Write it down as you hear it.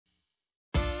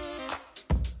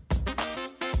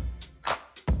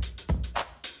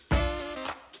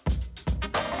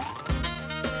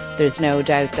There's no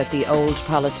doubt that the old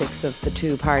politics of the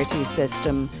two-party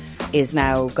system is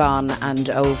now gone and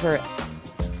over.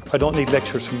 I don't need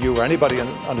lectures from you or anybody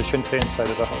on the Sinn Féin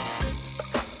side of the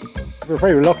House. We're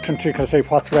very reluctant to kind of say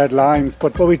what's red lines,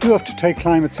 but we do have to take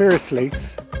climate seriously.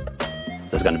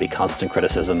 There's going to be constant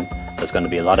criticism, there's going to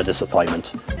be a lot of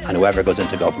disappointment, and whoever goes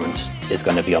into government is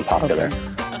going to be unpopular.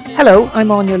 Hello, I'm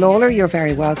Anya Lawler. You're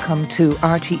very welcome to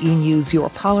RTE News, your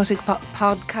politics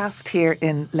podcast here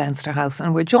in Leinster House.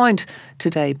 And we're joined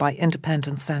today by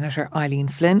Independent Senator Eileen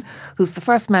Flynn, who's the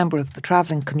first member of the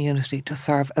travelling community to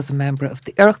serve as a member of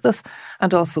the Oireachtas,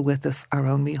 and also with us our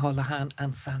own Micheál Lehane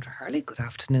and Sandra Hurley. Good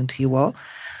afternoon to you all.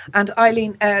 And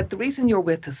Eileen, the reason you're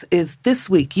with us is this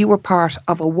week you were part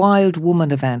of a Wild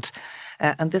Woman event,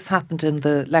 and this happened in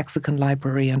the Lexicon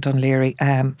Library in Dunleary.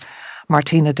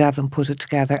 Martina Devlin put it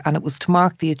together, and it was to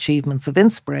mark the achievements of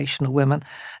inspirational women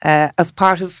as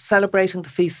part of celebrating the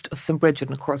feast of St. Brigid.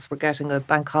 And of course, we're getting a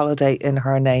bank holiday in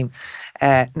her name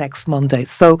next Monday.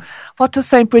 So what does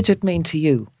St. Brigid mean to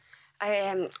you?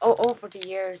 Over the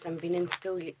years and being in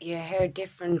school, you hear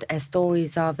different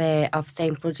stories of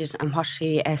St. Brigid and what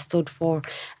she stood for.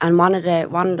 And one of the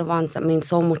ones that means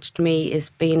so much to me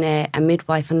is being a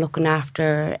midwife and looking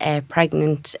after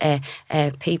pregnant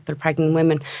people, pregnant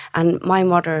women. And my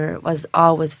mother was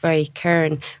always very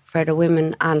caring for the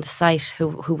women on the site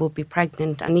who would be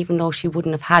pregnant, and even though she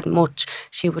wouldn't have had much,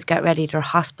 she would get ready their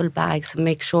hospital bags and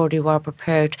make sure they were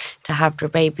prepared to have their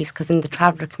babies, because in the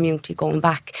traveller community going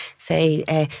back, say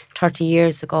 30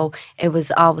 years ago, it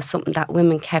was always something that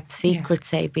women kept secret,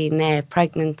 say being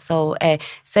pregnant. So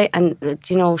she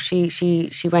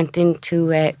went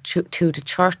into to the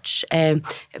church,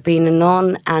 being a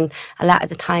nun, and a lot of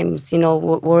the times,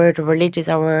 we're the religious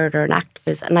or we're an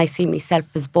activist, and I see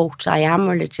myself as both. I am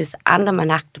religious and I'm an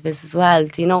activist as well,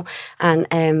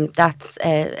 and that's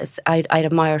I'd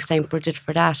admire St. Brigid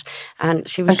for that. And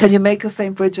she was. And can you make a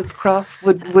St. Brigid's cross?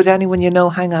 Would anyone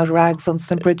hang out rags on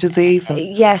St. Brigid's Eve?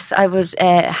 Yes, I would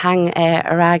hang a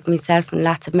rag myself, and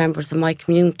lots of members of my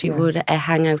community would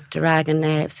hang out the rag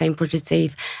on St. Brigid's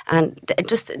Eve. And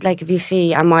just like if you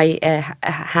see on my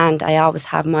hand, I always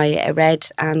have my red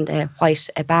and white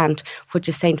band, which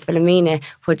is St. Philomena,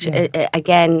 which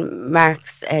again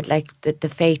marks like the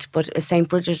faith. But St.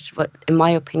 Brigid, in my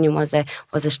opinion, was a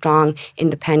strong,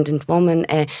 independent woman.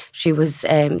 She was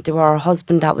there were her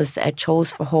husband that was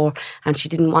chose for her, and she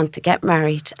didn't want to get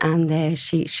married, and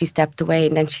she stepped away,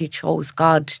 and then she chose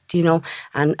God.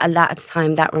 And a lot of the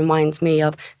time that reminds me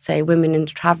of, say, women in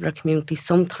the traveller community,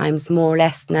 sometimes more or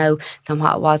less now than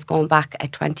what it was going back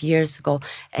 20 years ago.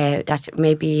 That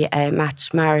maybe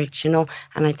matched marriage, and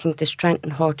I think the strength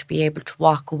in her to be able to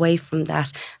walk away from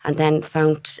that, and then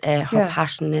found her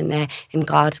passion in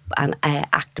God and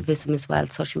activism as well.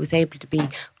 So she was able to be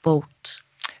both.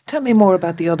 Tell me more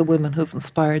about the other women who've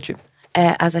inspired you.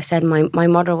 As I said, my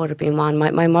mother would have been one.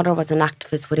 My mother was an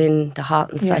activist within the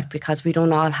Halton site, because we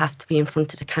don't all have to be in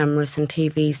front of the cameras and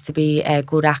TVs to be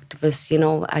good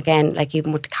activists. Again, like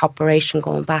even with the corporation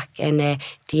going back in the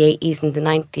 80s and the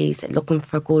 90s, looking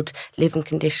for good living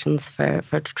conditions for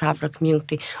the traveller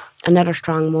community. Another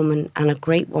strong woman and a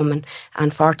great woman,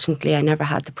 unfortunately I never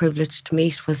had the privilege to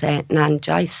meet, was Nan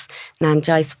Joyce. Nan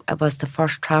Joyce was the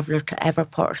first traveller to ever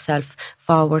put herself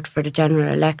forward for the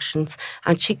general elections,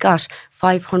 and she got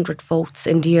 500 votes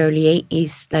in the early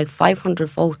 80s. Like 500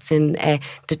 votes in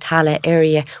the Tala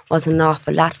area was an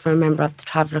awful lot for a member of the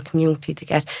traveller community to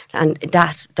get, and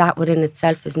that within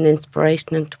itself is an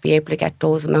inspiration, and to be able to get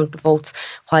those amount of votes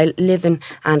while living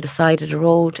on the side of the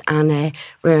road and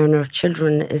rearing her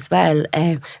children as well.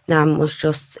 Nam was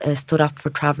just stood up for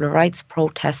traveller rights,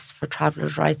 protests for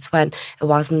travellers' rights when it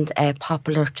wasn't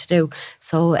popular to do.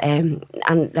 So and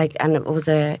it was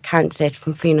a candidate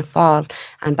from Fianna Fáil,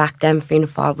 and back then Fianna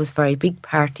Fáil was a very big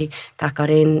party that got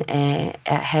in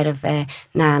ahead of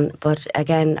Nan. But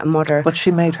again, a mother. But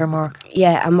she made her mark.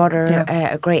 Yeah, a mother,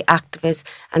 a great activist.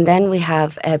 And then we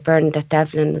have Bernadette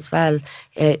Devlin as well,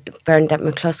 Bernadette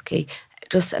McCluskey.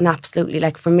 Just an absolutely,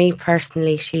 like for me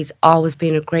personally, she's always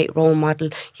been a great role model,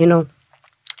 Did you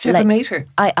ever meet her?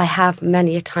 I have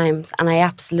many a times, and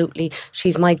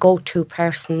she's my go-to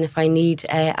person if I need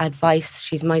advice.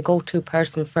 She's my go-to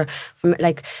person from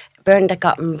Bernadette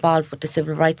got involved with the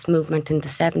civil rights movement in the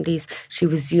 70s. She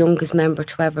was the youngest member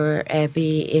to ever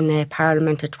be in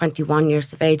Parliament at 21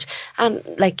 years of age. And,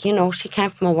 she came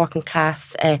from a working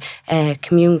class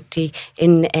community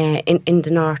in the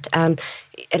north. And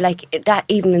that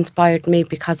even inspired me,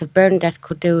 because if Bernadette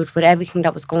could do it with everything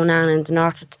that was going on in the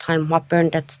north at the time, what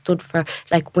Bernadette stood for,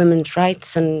 women's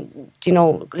rights, and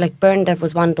Bernadette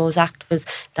was one of those activists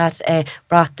that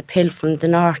brought the pill from the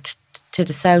north to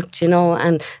the south,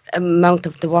 and amount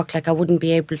of the work, like I wouldn't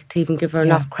be able to even give her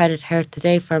enough credit here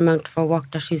today for amount of her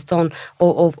work that she's done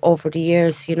over the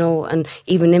years, and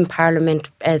even in Parliament,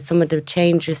 some of the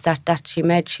changes that she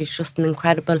made, she's just an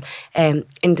incredible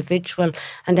individual.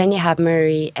 And then you have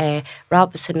Mary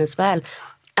Robinson as well.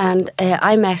 And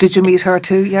I met... Did you meet her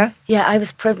too, yeah? Yeah, I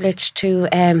was privileged to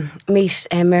meet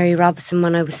Mary Robinson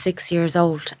when I was 6 years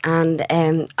old. And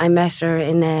I met her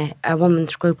in a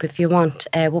women's group, if you want,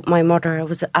 with my mother. It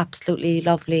was an absolutely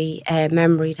lovely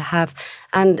memory to have.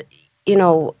 And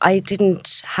I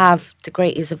didn't have the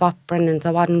greatest of upbringings.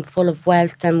 I wasn't full of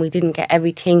wealth, and we didn't get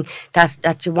everything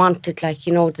that you wanted, like,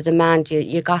 the demand.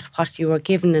 You got what you were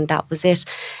given, and that was it.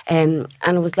 And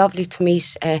it was lovely to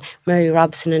meet Mary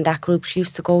Robinson in that group. She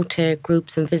used to go to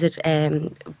groups and visit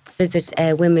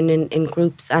women in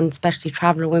groups, and especially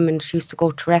traveller women. She used to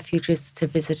go to refuges to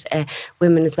visit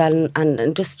women as well,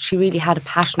 and just she really had a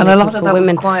passion. And a lot of that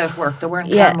women. Was quiet work. There weren't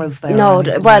cameras there. No,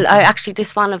 well,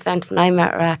 this one event when I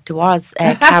met her at, there was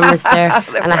cameras there,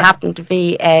 and I happened to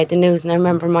be the news. And I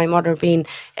remember my mother being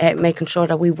making sure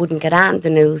that we wouldn't get on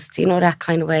the news, that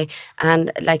kind of way,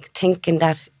 and like thinking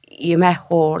that. You met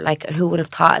her, like, who would have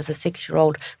thought as a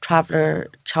 6-year-old traveller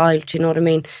child, do you know what I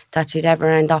mean, that you'd ever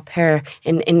end up here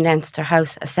in Leinster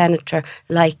House, a senator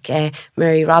like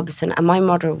Mary Robinson. And my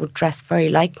mother would dress very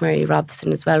like Mary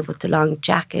Robinson as well, with the long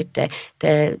jacket,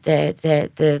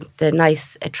 the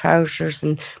nice trousers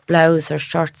and blouse or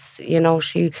shirts,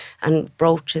 and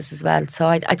brooches as well. So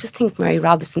I just think Mary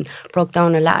Robinson broke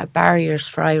down a lot of barriers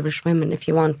for Irish women, if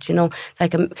you want,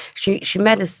 like she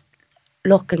made us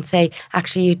look and say,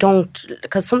 actually, you don't,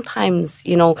 because sometimes,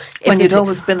 when you'd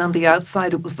always been on the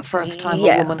outside, it was the first time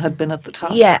a woman had been at the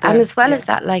top. Yeah, and as well as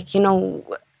that, like,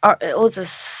 as a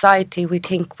society, we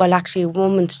think, well, actually, a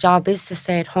woman's job is to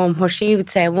stay at home. Or she would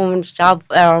say a woman's job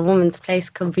or a woman's place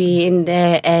could be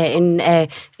to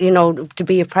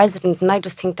be a president. And I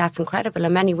just think that's incredible.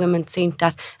 And many women think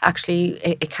that actually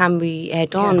it can be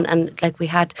done. Yeah. And like we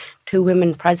had 2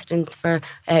 women presidents for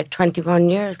 21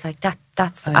 years. Like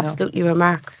that's absolutely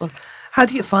remarkable. How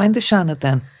do you find the Seanad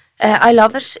then? I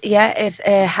love it, yeah. It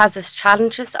has its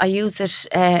challenges. I use it,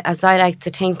 as I like to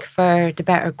think, for the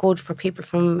better good for people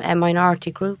from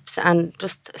minority groups, and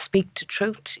just speak the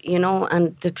truth,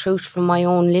 and the truth from my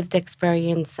own lived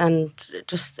experience, and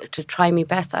just to try my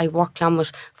best. I worked on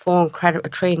with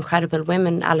 3 incredible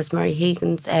women, Alice Murray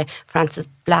Higgins, Frances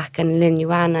Black and Lynn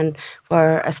Yuan, and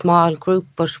we're a small group,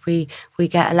 but we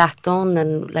get a lot done,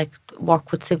 and like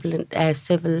work with civil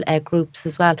groups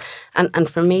as well. And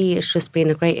for me, it's just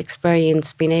been a great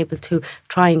experience being able to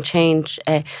try and change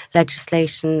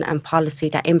legislation and policy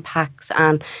that impacts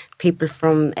on people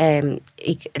from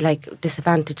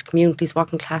disadvantaged communities,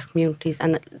 working class communities,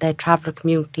 and the traveller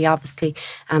community, obviously,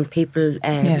 and people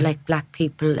like black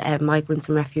people, migrants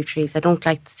and refugees. I don't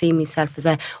like to see myself as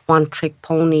a one-trick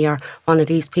pony or one of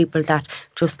these people that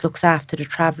just looks after the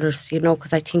travellers,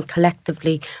 because I think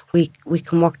collectively we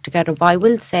can work together. But I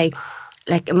will say,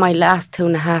 like in my last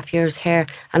 2.5 years here,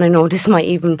 and I know this might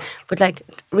even, but like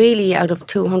really out of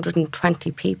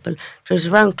 220 people, there's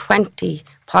around 20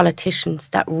 politicians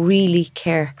that really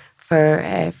care for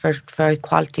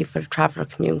equality for the traveller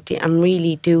community, and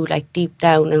really do, like, deep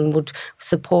down, and would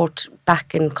support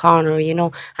back in corner,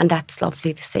 and that's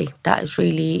lovely to see. That is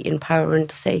really empowering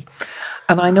to see.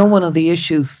 And I know one of the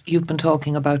issues you've been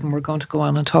talking about, and we're going to go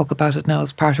on and talk about it now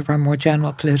as part of our more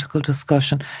general political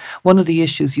discussion, one of the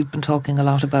issues you've been talking a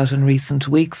lot about in recent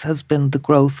weeks has been the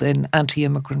growth in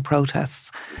anti-immigrant protests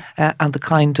and the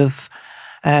kind of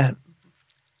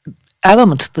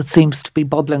element that seems to be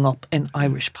bubbling up in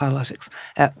Irish politics.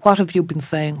 What have you been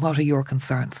saying? What are your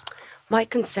concerns? My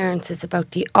concerns is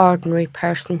about the ordinary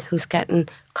person who's getting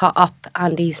caught up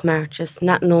on these marches,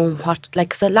 not knowing what,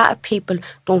 because a lot of people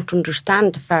don't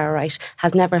understand the far right,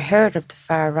 has never heard of the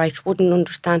far right, wouldn't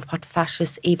understand what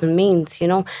fascist even means,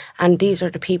 and these are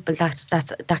the people that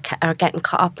are getting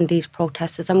caught up in these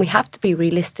protests. And we have to be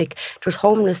realistic. There's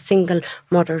homeless single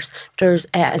mothers, there's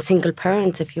single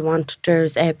parents, if you want,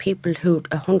 there's people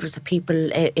hundreds of people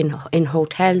in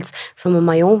hotels. Some of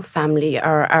my own family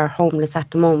are homeless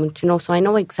at the moment, so I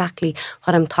know exactly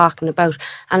what I'm talking about.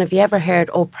 And have you ever heard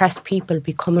oppressed people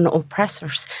becoming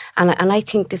oppressors? And I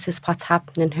think this is what's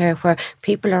happening here, where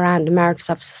people around the margins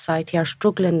of society are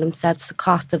struggling themselves. The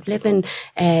cost of living,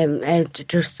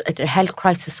 there's a health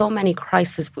crisis, so many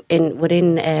crises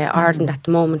within Ireland at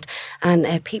the moment,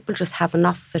 and people just have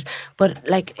enough of it. But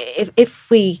if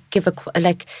we give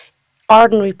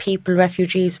ordinary people,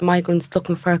 refugees, migrants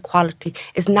looking for equality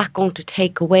is not going to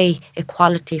take away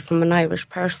equality from an Irish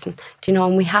person. Do you know?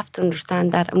 And we have to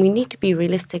understand that, and we need to be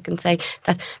realistic and say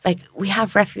that, like, we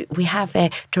have a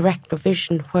direct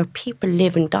provision where people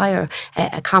live in dire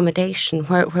accommodation,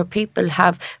 where people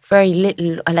have very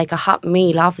little, like a hot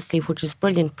meal, obviously, which is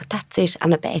brilliant, but that's it,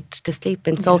 and a bed to sleep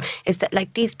in. So is that,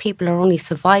 like, these people are only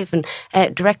surviving.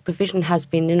 Direct provision has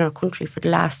been in our country for the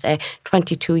last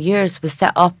 22 years, was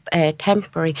set up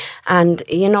temporary, and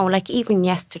you know, like, even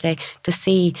yesterday to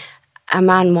see a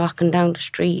man walking down the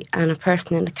street and a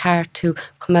person in the car to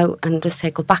come out and just say,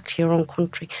 go back to your own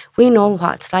country. We know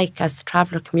what it's like as a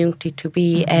traveller community to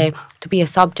be a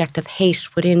subject of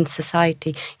hate within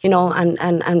society, you know,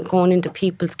 and going into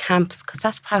people's camps, because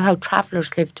that's how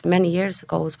travellers lived many years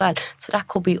ago as well. So that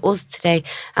could be us today.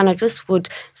 And I just would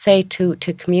say to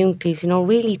communities, you know,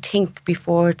 really think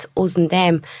before it's us and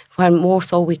them, when more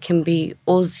so we can be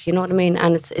us, you know what I mean?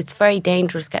 And it's very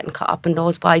dangerous getting caught up in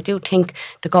those. But I do think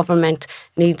the government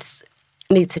needs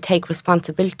to take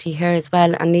responsibility here as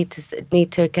well, and need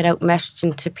to get out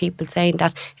messaging to people saying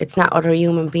that it's not other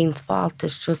human beings' fault.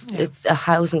 It's just it's a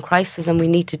housing crisis, and we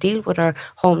need to deal with our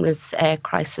homeless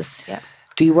crisis. Yeah.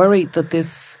 Do you worry that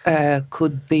this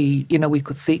could be, you know, we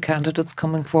could see candidates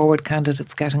coming forward,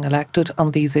 candidates getting elected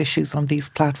on these issues, on these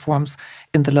platforms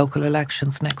in the local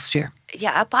elections next year?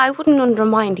 Yeah, but I wouldn't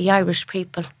undermine the Irish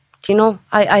people. Do you know,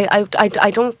 I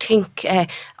don't think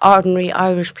ordinary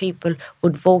Irish people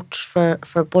would vote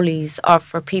for bullies or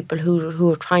for people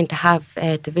who are trying to have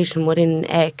division within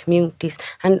communities,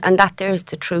 and that there is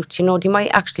the truth. You know, they might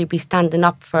actually be standing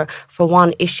up for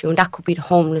one issue, and that could be the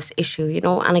homeless issue, you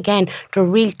know. And again, there are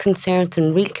real concerns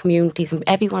in real communities, and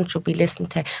everyone should be listened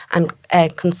to and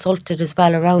consulted as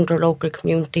well around their local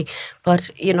community. But,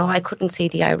 you know, I couldn't see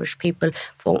the Irish people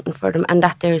voting for them, and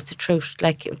that there is the truth.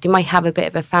 Like, they might have a bit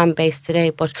of a fan base today,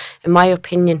 but in my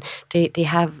opinion, they're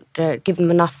giving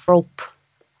them enough rope,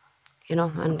 you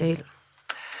know. And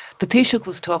the Taoiseach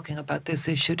was talking about this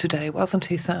issue today, wasn't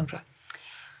he, Sandra?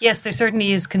 Yes, there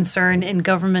certainly is concern in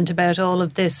government about all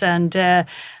of this, and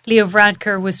Leo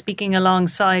Varadkar was speaking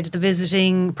alongside the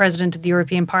visiting President of the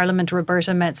European Parliament,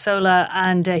 Roberta Metsola,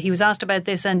 and he was asked about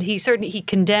this, and he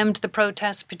condemned the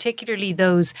protests, particularly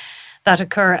those that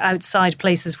occur outside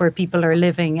places where people are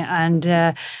living. And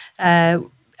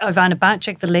Ivana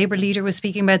Bacek, the Labour leader, was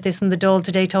speaking about this in the Dáil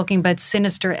today, talking about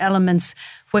sinister elements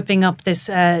whipping up this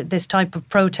type of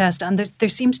protest. And there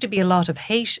seems to be a lot of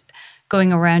hate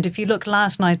going around. If you look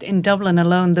last night in Dublin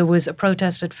alone, there was a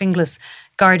protest at Finglas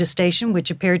Garda station,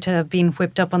 which appeared to have been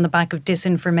whipped up on the back of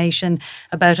disinformation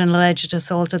about an alleged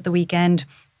assault at the weekend.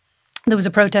 There was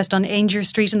a protest on Ainger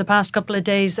Street in the past couple of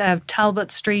days,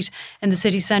 Talbot Street in the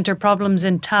city centre, problems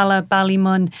in Tala,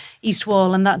 Ballymun, East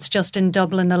Wall, and that's just in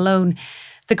Dublin alone.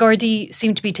 The Gardaí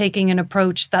seem to be taking an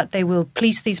approach that they will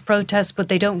police these protests, but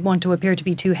they don't want to appear to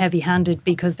be too heavy-handed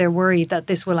because they're worried that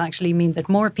this will actually mean that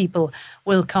more people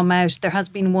will come out. There has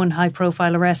been one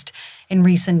high-profile arrest in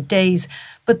recent days,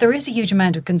 but there is a huge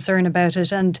amount of concern about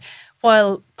it. And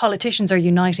while politicians are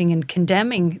uniting in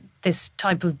condemning this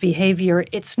type of behaviour,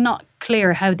 it's not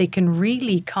clear how they can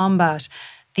really combat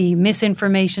the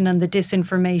misinformation and the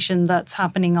disinformation that's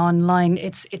happening online.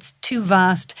 It's too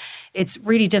vast. It's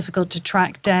really difficult to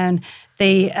track down.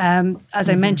 They, as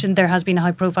I mentioned, there has been a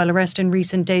high-profile arrest in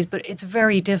recent days, but it's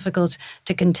very difficult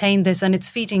to contain this, and it's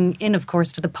feeding in, of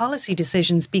course, to the policy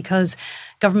decisions, because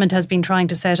government has been trying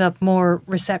to set up more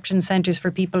reception centres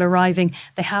for people arriving.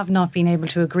 They have not been able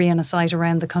to agree on a site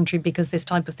around the country because this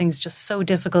type of thing is just so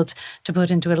difficult to put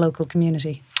into a local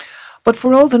community. But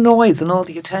for all the noise and all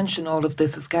the attention all of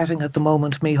this is getting at the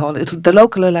moment, Micheál, the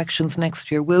local elections next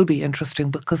year will be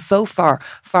interesting, because so far,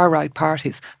 far-right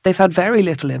parties, they've had very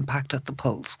little impact at the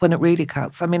polls when it really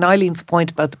counts. I mean, Eileen's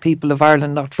point about the people of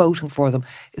Ireland not voting for them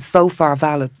is so far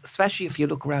valid, especially if you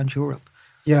look around Europe.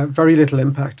 Yeah, very little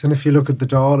impact. And if you look at the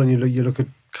Dáil and you look at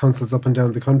councils up and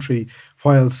down the country,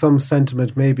 while some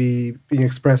sentiment may be being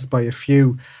expressed by a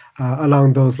few,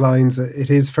 along those lines,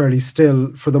 it is fairly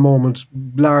still, for the moment,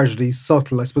 largely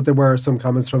subtle. I suppose there were some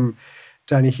comments from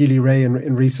Danny Healy-Rae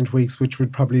in recent weeks, which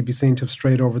would probably be seen to have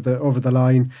strayed over the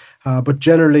line. But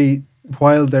generally,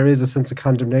 while there is a sense of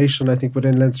condemnation, I think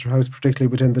within Leinster House,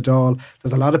 particularly within the Dáil,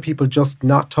 there's a lot of people just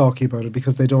not talking about it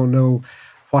because they don't know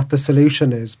what the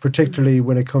solution is, particularly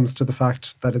when it comes to the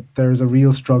fact that there is a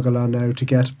real struggle on now to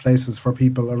get places for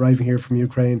people arriving here from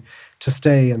Ukraine to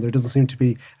stay, and there doesn't seem to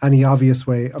be any obvious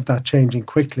way of that changing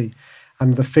quickly.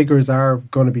 and the figures are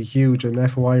going to be huge. An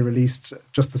FOI released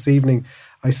just this evening,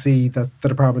 I see that the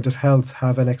Department of Health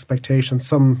have an expectation,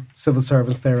 some civil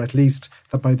servants there at least,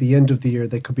 that by the end of the year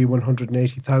there could be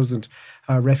 180,000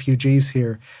 refugees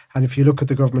here. And if you look at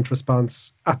the government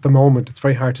response at the moment, it's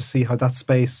very hard to see how that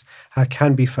space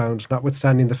can be found,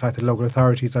 notwithstanding the fact that local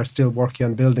authorities are still working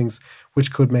on buildings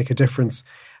which could make a difference.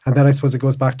 And then I suppose it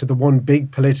goes back to the one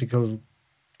big political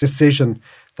decision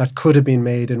that could have been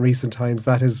made in recent times.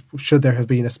 That is, should there have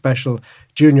been a special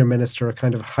junior minister, a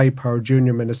kind of high-powered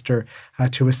junior minister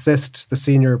to assist the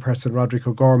senior person, Roderick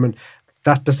O'Gorman.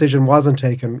 That decision wasn't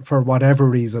taken for whatever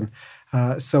reason.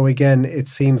 So again, it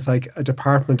seems like a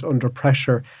department under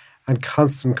pressure and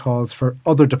constant calls for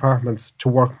other departments to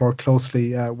work more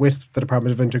closely with the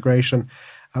Department of Integration.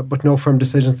 But no firm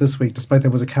decisions this week, despite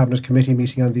there was a Cabinet Committee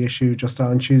meeting on the issue just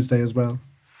on Tuesday as well.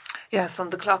 Yes,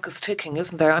 and the clock is ticking,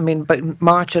 isn't there? I mean, by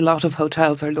March, a lot of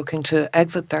hotels are looking to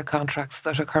exit their contracts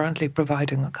that are currently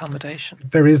providing accommodation.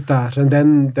 There is that. And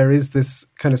then there is this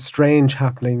kind of strange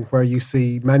happening where you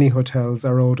see many hotels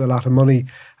are owed a lot of money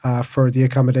for the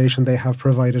accommodation they have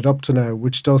provided up to now,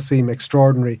 which does seem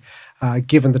extraordinary,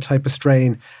 given the type of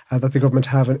strain that the government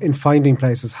have in finding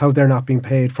places, how they're not being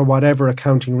paid for whatever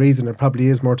accounting reason. It probably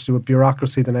is more to do with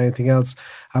bureaucracy than anything else.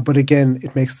 But again,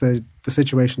 it makes the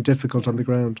situation difficult on the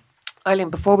ground.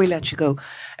 Eileen, before we let you go,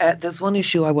 there's one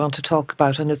issue I want to talk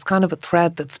about, and it's kind of a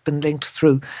thread that's been linked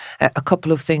through a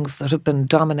couple of things that have been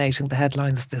dominating the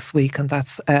headlines this week, and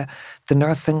that's the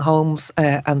nursing homes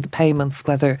and the payments,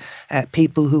 whether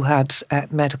people who had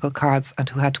medical cards and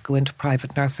who had to go into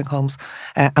private nursing homes,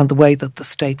 and the way that the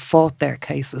state fought their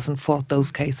cases and fought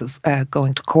those cases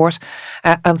going to court,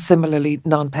 and similarly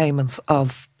non-payments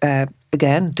of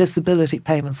again, disability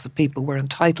payments that people were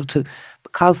entitled to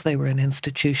because they were in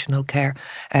institutional care,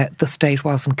 the state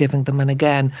wasn't giving them. And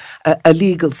again, a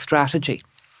legal strategy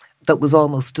that was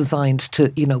almost designed to,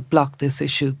 block this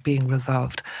issue being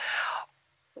resolved.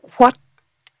 What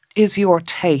is your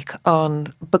take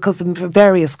on, because of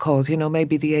various calls,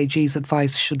 maybe the AG's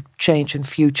advice should change in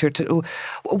future.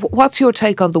 What's your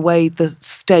take on the way the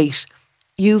state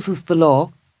uses the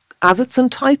law, as it's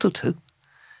entitled to,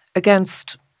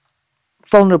 against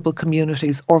vulnerable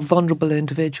communities or vulnerable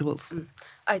individuals?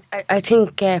 I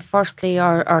think firstly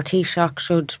our Taoiseach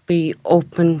should be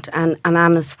open and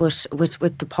honest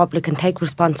with the public and take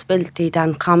responsibility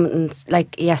than comments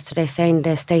like yesterday saying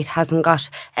the state hasn't got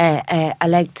a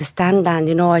leg to stand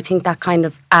on. I think that kind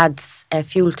of adds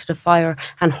fuel to the fire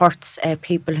and hurts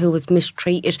people who was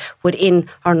mistreated within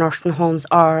our nursing homes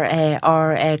or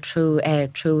through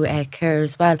care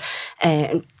as well.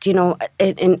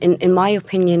 In my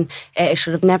opinion, it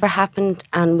should have never happened,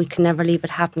 and we can never leave it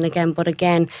happen again. But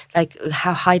again, like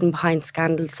how hiding behind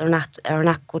scandals are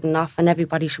not good enough, and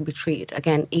everybody should be treated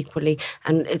again equally.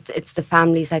 And it's the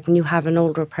families, like when you have an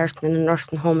older person in a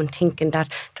nursing home and thinking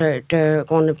that they're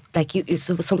going to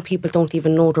so some people don't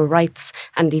even know their rights,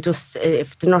 and they just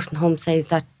if the nursing home says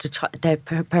that the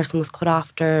person was cut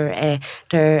off their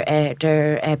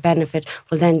benefit,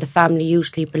 well then the family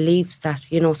usually believes that,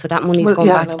 so that money's going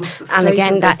back. And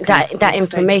again, that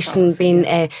information being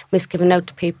misgiven out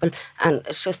to people, and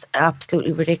it's just absolutely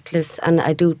ridiculous. And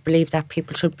I do believe that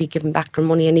people should be given back their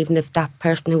money, and even if that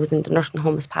person who was in the nursing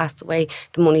home has passed away,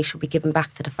 the money should be given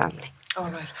back to the family. All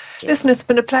right. Yeah. Listen, it's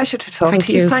been a pleasure to talk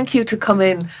to you. Thank you to come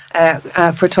in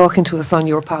for talking to us on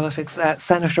Your Politics.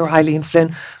 Senator Eileen Flynn,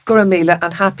 Guramila,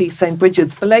 and happy St.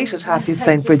 Brigid's, belated happy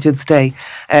St. Brigid's Day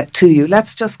to you.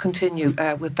 Let's just continue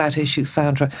with that issue,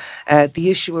 Sandra. The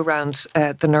issue around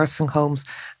the nursing homes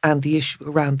and the issue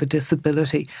around the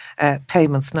disability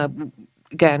payments. Now,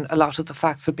 again, a lot of the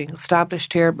facts are being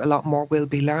established here. A lot more will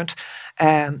be learnt.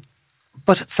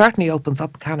 But it certainly opens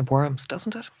up a can of worms,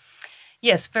 doesn't it?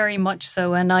 Yes, very much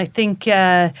so. And I think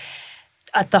at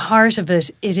the heart of it,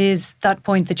 it is that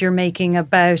point that you're making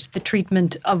about the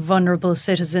treatment of vulnerable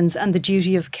citizens and the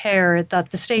duty of care that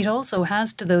the state also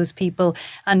has to those people.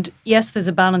 And yes, there's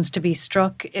a balance to be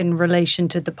struck in relation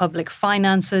to the public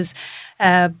finances,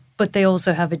 but they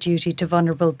also have a duty to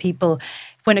vulnerable people.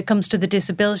 When it comes to the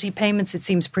disability payments, it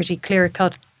seems pretty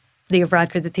clear-cut. Leo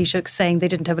Varadkar, the Taoiseach, saying they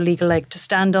didn't have a legal leg to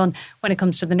stand on. When it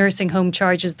comes to the nursing home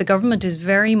charges, the government is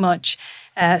very much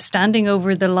standing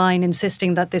over the line,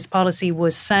 insisting that this policy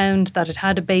was sound, that it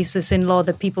had a basis in law,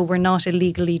 that people were not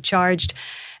illegally charged.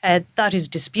 That is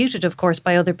disputed, of course,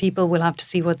 by other people. We'll have to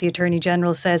see what the Attorney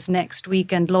General says next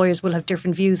week, and lawyers will have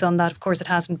different views on that. Of course, it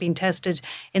hasn't been tested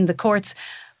in the courts.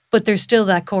 But there's still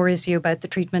that core issue about the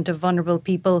treatment of vulnerable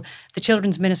people. The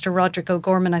Children's Minister, Roderick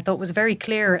O'Gorman, I thought was very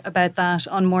clear about that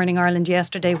on Morning Ireland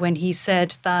yesterday when he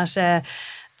said that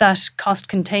that cost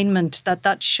containment,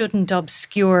 that shouldn't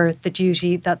obscure the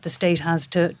duty that the state has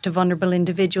to vulnerable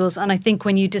individuals. And I think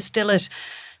when you distill it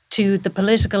to the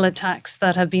political attacks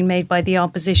that have been made by the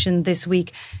opposition this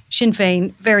week, Sinn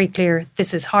Féin, very clear,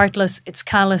 this is heartless, it's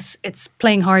callous, it's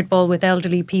playing hardball with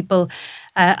elderly people.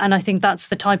 And I think that's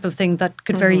the type of thing that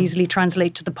could very easily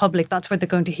translate to the public. That's what they're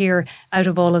going to hear out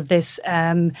of all of this,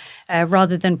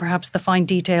 rather than perhaps the fine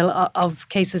detail of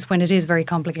cases when it is very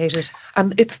complicated.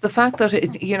 And it's the fact that,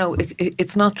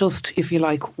 it's not just, if you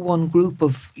like, one group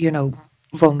of,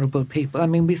 vulnerable people. I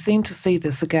mean, we seem to see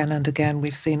this again and again.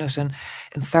 We've seen it in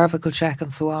cervical check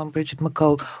and so on, Brigid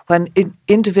McCall, when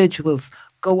individuals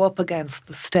go up against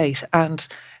the state, and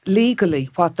legally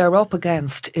what they're up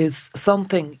against is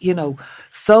something,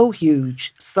 so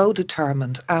huge, so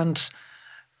determined, and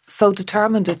so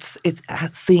determined it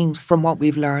seems, from what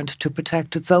we've learned, to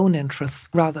protect its own interests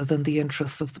rather than the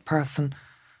interests of the person.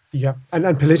 Yeah,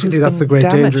 and politically that's the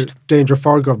great danger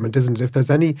for government, isn't it? If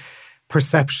there's any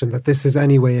perception that this is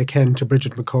any way akin to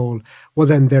Brigid McCall, well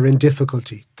then they're in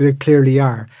difficulty. They clearly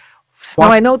are.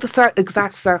 Now, I know the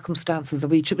exact circumstances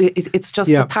of each. It's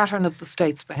just the pattern of the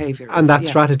state's behaviour. And that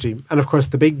strategy. And of course,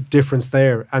 the big difference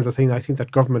there, and the thing I think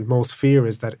that government most fear,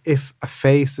 is that if a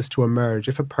face is to emerge,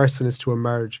 if a person is to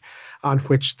emerge on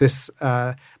which this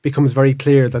becomes very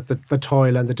clear that the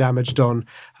toil and the damage done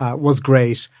was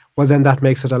great, well, then that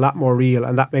makes it a lot more real,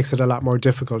 and that makes it a lot more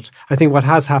difficult. I think what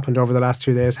has happened over the last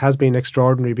 2 days has been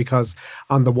extraordinary, because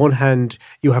on the one hand,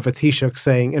 you have a Taoiseach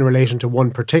saying in relation to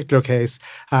one particular case,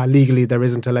 legally there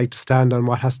isn't a leg to stand on.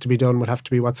 What has to be done would have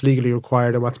to be what's legally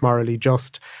required and what's morally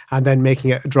just, and then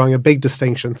drawing a big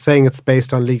distinction, saying it's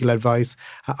based on legal advice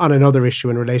on another issue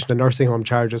in relation to nursing home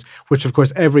charges, which of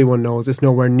course everyone knows is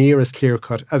nowhere near as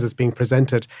clear-cut as it's being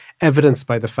presented, evidenced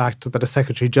by the fact that a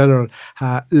Secretary-General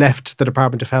left the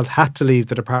Department of Health, had to leave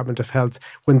the Department of Health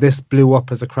when this blew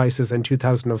up as a crisis in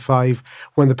 2005,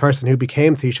 when the person who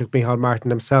became Taoiseach, Micheál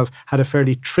Martin himself, had a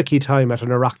fairly tricky time at an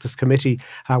Oireachtas committee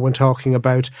when talking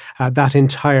about that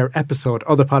entire episode.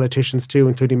 Other politicians too,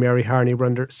 including Mary Harney, were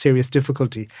under serious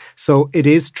difficulty. So it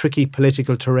is tricky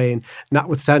political terrain,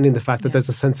 notwithstanding the fact that there's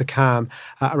a sense of calm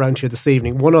around here this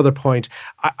evening. One other point,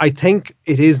 I think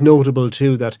it is notable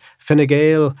too that Fine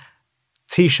Gael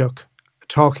Taoiseach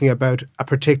talking about a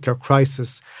particular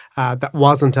crisis that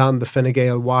wasn't on the Fine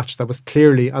Gael watch, that was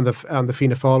clearly on the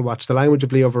Fianna Fáil watch. The language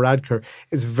of Leo Varadkar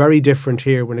is very different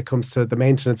here when it comes to the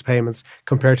maintenance payments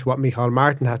compared to what Micheál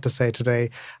Martin had to say today,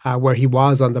 where he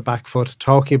was on the back foot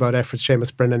talking about efforts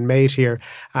Seamus Brennan made here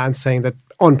and saying that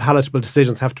unpalatable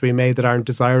decisions have to be made that aren't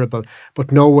desirable,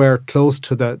 but nowhere close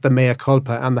to the mea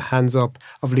culpa and the hands up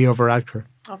of Leo Varadkar.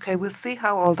 Okay, we'll see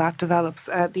how all that develops.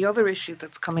 The other issue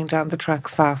that's coming down the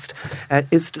tracks fast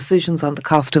is decisions on the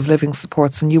cost of living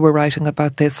supports, and you were writing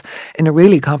about this in a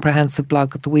really comprehensive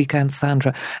blog at the weekend,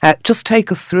 Sandra. Just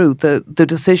take us through the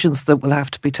decisions that will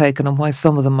have to be taken and why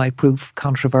some of them might prove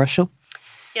controversial.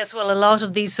 Yes, well, a lot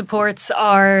of these supports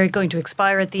are going to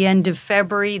expire at the end of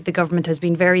February. The government has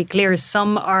been very clear.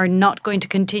 Some are not going to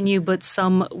continue, but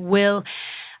some will.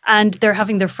 And they're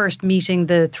having their first meeting,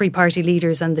 the three party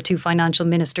leaders and the two financial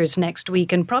ministers, next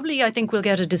week. And probably, I think, we'll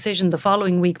get a decision the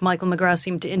following week. Michael McGrath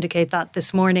seemed to indicate that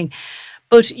this morning.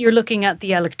 But you're looking at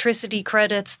the electricity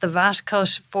credits, the VAT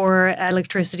cut for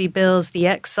electricity bills, the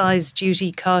excise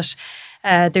duty cut.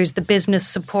 There's the business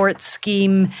support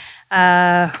scheme.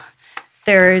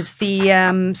 There's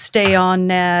the stay on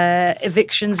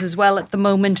evictions as well at the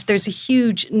moment. There's a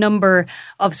huge number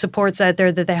of supports out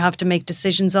there that they have to make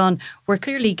decisions on. We're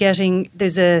clearly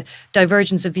there's a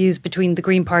divergence of views between the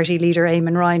Green Party leader,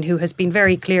 Eamon Ryan, who has been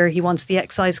very clear he wants the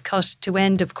excise cut to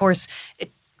end. Of course,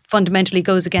 it fundamentally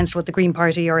goes against what the Green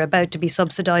Party are about to be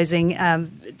subsidising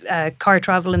car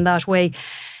travel in that way.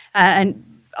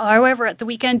 However, at the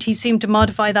weekend, he seemed to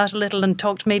modify that a little and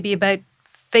talked maybe about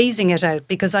phasing it out,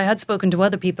 because I had spoken to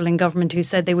other people in government who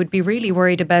said they would be really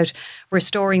worried about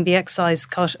restoring the excise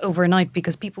cut overnight,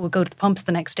 because people would go to the pumps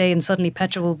the next day and suddenly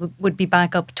petrol would be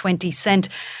back up 20 cent.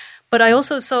 But I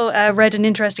also read an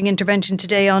interesting intervention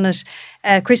today on it.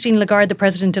 Christine Lagarde, the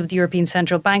president of the European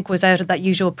Central Bank, was out at that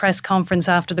usual press conference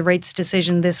after the rates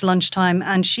decision this lunchtime,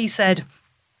 and she said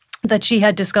that she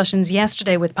had discussions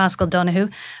yesterday with Paschal Donohoe,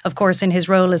 of course in his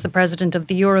role as the president of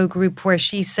the Eurogroup, where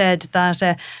she said that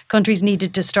countries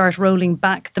needed to start rolling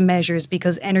back the measures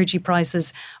because energy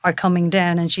prices are coming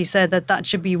down. And she said that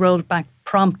should be rolled back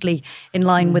promptly in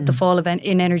line with the fall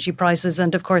in energy prices.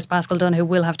 And of course, Paschal Donohoe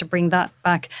will have to bring that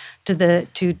back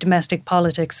to domestic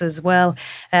politics as well.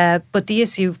 But the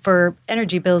issue for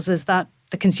energy bills is that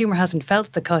the consumer hasn't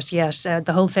felt the cut yet.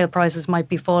 The wholesale prices might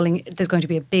be falling. There's going to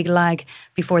be a big lag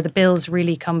before the bills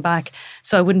really come back.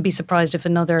 So I wouldn't be surprised if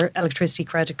another electricity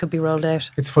credit could be rolled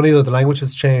out. It's funny though, the language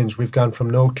has changed. We've gone from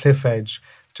no cliff edge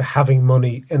to having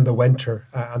money in the winter,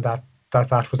 and that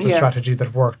was the strategy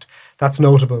that worked. That's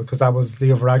notable because that was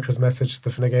Leo Varadkar's message to the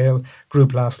Fine Gael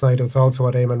group last night. It's also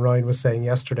what Eamon Ryan was saying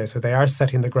yesterday. So they are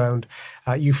setting the ground.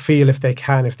 You feel if they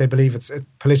believe it's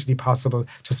politically possible,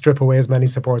 to strip away as many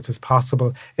supports as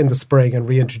possible in the spring and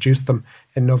reintroduce them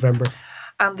in November.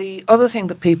 And the other thing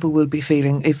that people will be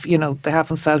feeling, if they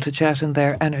haven't felt it yet in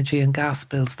their energy and gas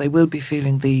bills, they will be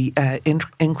feeling the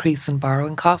increase in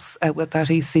borrowing costs with that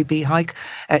ECB hike.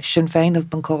 Sinn Féin have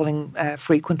been calling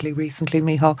frequently recently,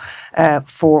 Micheál,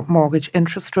 for mortgage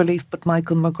interest relief, but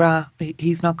Michael McGrath,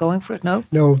 he's not going for it, no?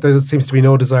 No, there seems to be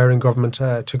no desire in government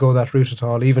to go that route at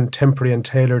all. Even temporary and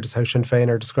tailored is how Sinn Féin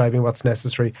are describing what's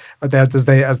necessary,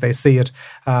 as they see it,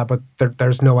 but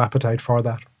there's no appetite for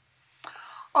that.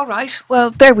 All right. Well,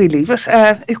 there we leave it.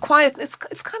 It's quiet. It's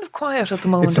kind of quiet at the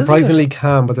moment. It's surprisingly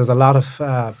calm, but there's a lot of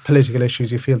political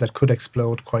issues you feel that could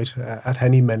explode quite at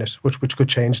any minute, which could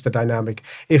change the dynamic.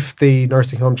 If the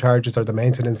nursing home charges or the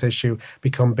maintenance issue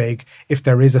become big, if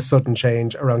there is a sudden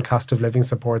change around cost of living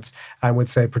supports, I would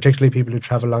say particularly people who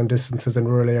travel long distances in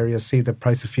rural areas see the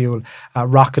price of fuel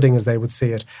rocketing as they would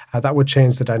see it, that would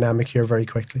change the dynamic here very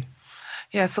quickly.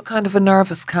 Yeah, so kind of a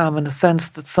nervous calm in the sense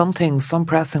that some things, some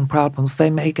pressing problems, they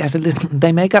may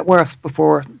get worse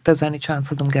before there's any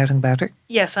chance of them getting better.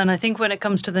 Yes, and I think when it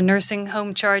comes to the nursing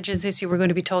home charges issue, we're going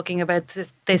to be talking about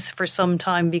this for some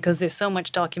time because there's so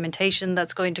much documentation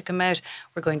that's going to come out.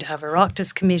 We're going to have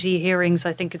Oireachtas committee hearings.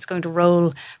 I think it's going to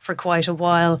roll for quite a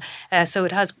while. So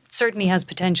it certainly has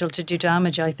potential to do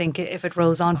damage, I think, if it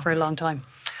rolls on for a long time.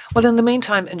 Well, in the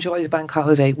meantime, enjoy the bank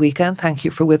holiday weekend. Thank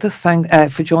you for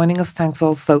for joining us. Thanks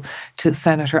also to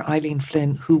Senator Eileen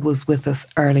Flynn, who was with us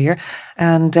earlier.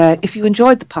 And if you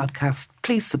enjoyed the podcast,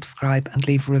 please subscribe and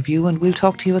leave a review, and we'll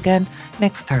talk to you again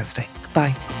next Thursday.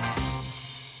 Goodbye.